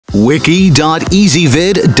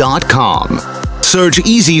Wiki.ezvid.com. Search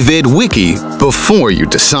EasyVid Wiki before you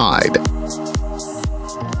decide.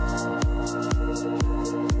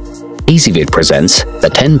 EasyVid presents the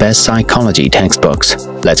 10 best psychology textbooks.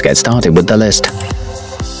 Let's get started with the list.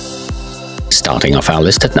 Starting off our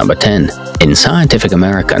list at number 10. In Scientific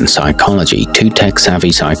American Psychology, two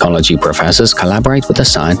tech-savvy psychology professors collaborate with a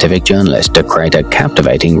scientific journalist to create a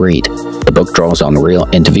captivating read. The book draws on real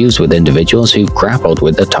interviews with individuals who've grappled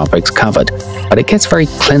with the topics covered, but it gets very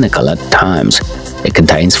clinical at times. It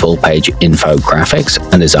contains full-page infographics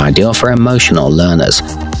and is ideal for emotional learners.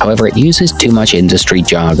 However, it uses too much industry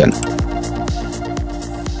jargon.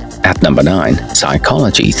 At number 9,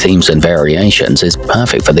 Psychology, Themes and Variations is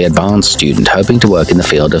perfect for the advanced student hoping to work in the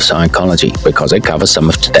field of psychology because it covers some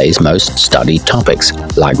of today's most studied topics,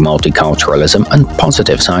 like multiculturalism and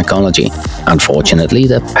positive psychology. Unfortunately,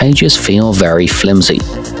 the pages feel very flimsy.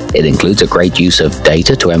 It includes a great use of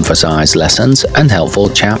data to emphasize lessons and helpful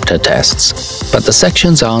chapter tests, but the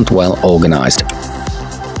sections aren't well organized.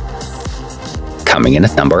 Coming in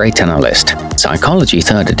at number 8 on our list, Psychology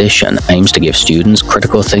 3rd edition aims to give students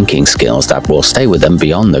critical thinking skills that will stay with them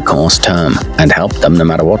beyond the course term and help them no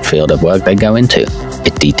matter what field of work they go into.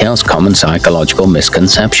 It details common psychological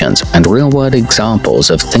misconceptions and real-world examples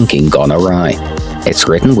of thinking gone awry. It's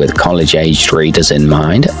written with college-aged readers in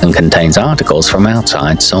mind and contains articles from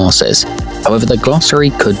outside sources. However, the glossary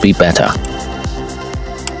could be better.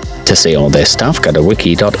 To see all this stuff, go to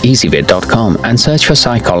wiki.ezvid.com and search for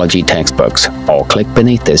psychology textbooks, or click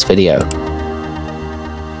beneath this video.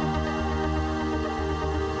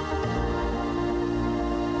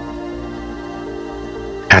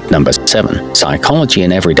 At number 7, Psychology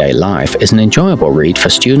in Everyday Life is an enjoyable read for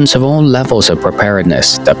students of all levels of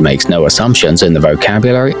preparedness that makes no assumptions in the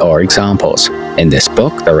vocabulary or examples. In this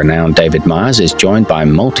book, the renowned David Myers is joined by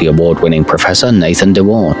multi-award-winning Professor Nathan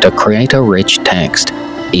DeWar to create a rich text.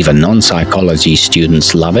 Even non-psychology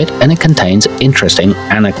students love it, and it contains interesting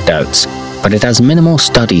anecdotes, but it has minimal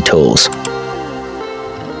study tools.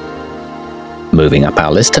 Moving up our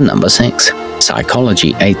list to number 6.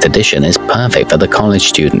 Psychology 8th edition is perfect for the college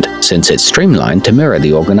student, since it's streamlined to mirror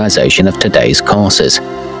the organization of today's courses.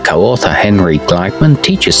 Co-author Henry Gleichman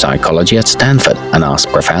teaches psychology at Stanford and asks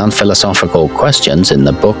profound philosophical questions in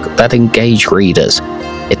the book that engage readers.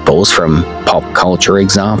 It pulls from pop culture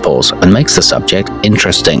examples and makes the subject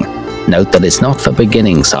interesting. Note that it's not for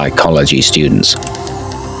beginning psychology students.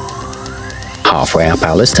 Halfway up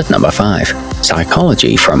our list at number 5.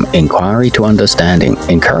 Psychology from Inquiry to Understanding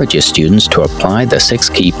encourages students to apply the 6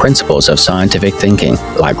 key principles of scientific thinking,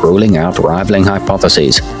 like ruling out rivaling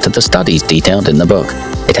hypotheses, to the studies detailed in the book.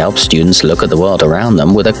 It helps students look at the world around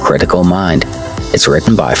them with a critical mind. It's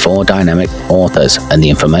written by 4 dynamic authors, and the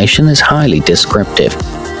information is highly descriptive,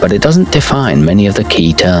 but it doesn't define many of the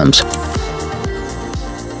key terms.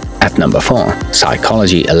 At number 4,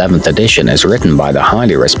 Psychology 11th edition is written by the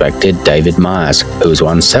highly respected David Myers, who's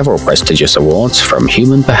won several prestigious awards from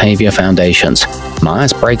human behavior foundations.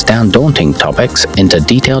 Myers breaks down daunting topics into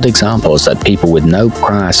detailed examples that people with no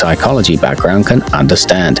prior psychology background can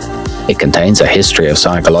understand. It contains a history of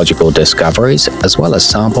psychological discoveries as well as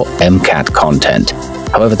sample MCAT content.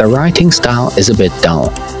 However, the writing style is a bit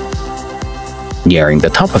dull. Nearing the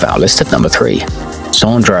top of our list at number 3.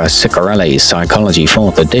 Sandra Ciccarelli's Psychology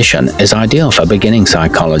 4th edition is ideal for beginning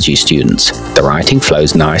psychology students. The writing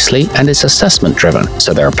flows nicely and is assessment-driven,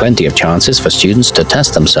 so there are plenty of chances for students to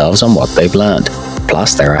test themselves on what they've learned.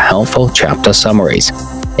 Plus, there are helpful chapter summaries.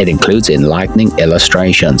 It includes enlightening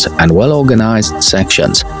illustrations and well-organized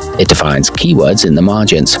sections. It defines keywords in the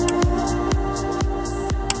margins.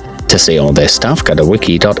 To see all this stuff, go to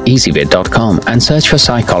wiki.ezvid.com and search for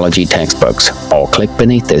psychology textbooks, or click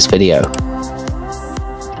beneath this video.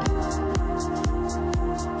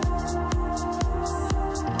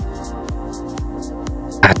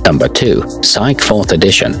 At number 2, Psych 4th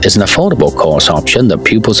edition is an affordable course option that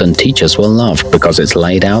pupils and teachers will love because it's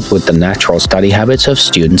laid out with the natural study habits of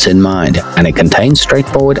students in mind, and it contains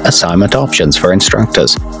straightforward assignment options for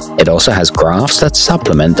instructors. It also has graphs that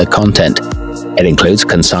supplement the content. It includes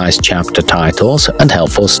concise chapter titles and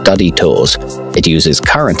helpful study tools. It uses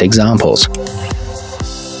current examples.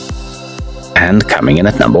 And coming in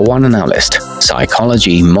at number 1 on our list,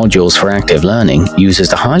 Psychology Modules for Active Learning uses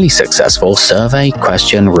the highly successful survey,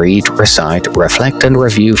 question, read, recite, reflect, and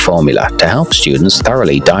review formula to help students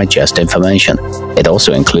thoroughly digest information. It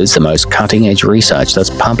also includes the most cutting-edge research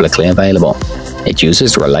that's publicly available. It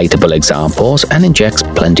uses relatable examples and injects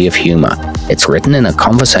plenty of humor. It's written in a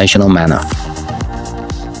conversational manner.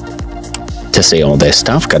 To see all this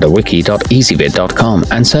stuff, go to wiki.ezvid.com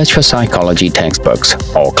and search for psychology textbooks,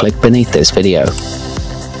 or click beneath this video.